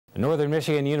Northern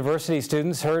Michigan University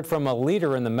students heard from a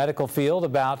leader in the medical field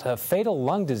about a fatal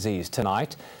lung disease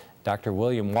tonight. Dr.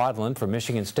 William Wadland from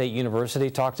Michigan State University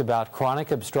talked about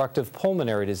chronic obstructive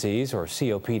pulmonary disease, or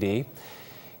COPD.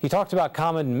 He talked about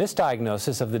common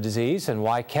misdiagnosis of the disease and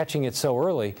why catching it so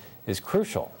early is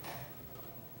crucial.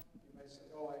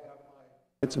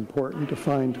 It's important to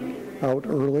find out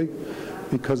early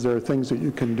because there are things that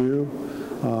you can do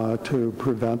to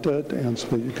prevent it and so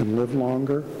that you can live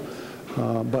longer.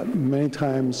 But many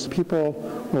times people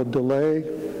will delay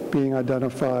being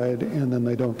identified and then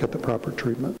they don't get the proper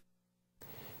treatment.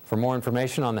 For more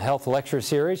information on the Health Lecture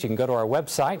Series, you can go to our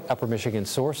website,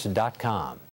 uppermichigansource.com.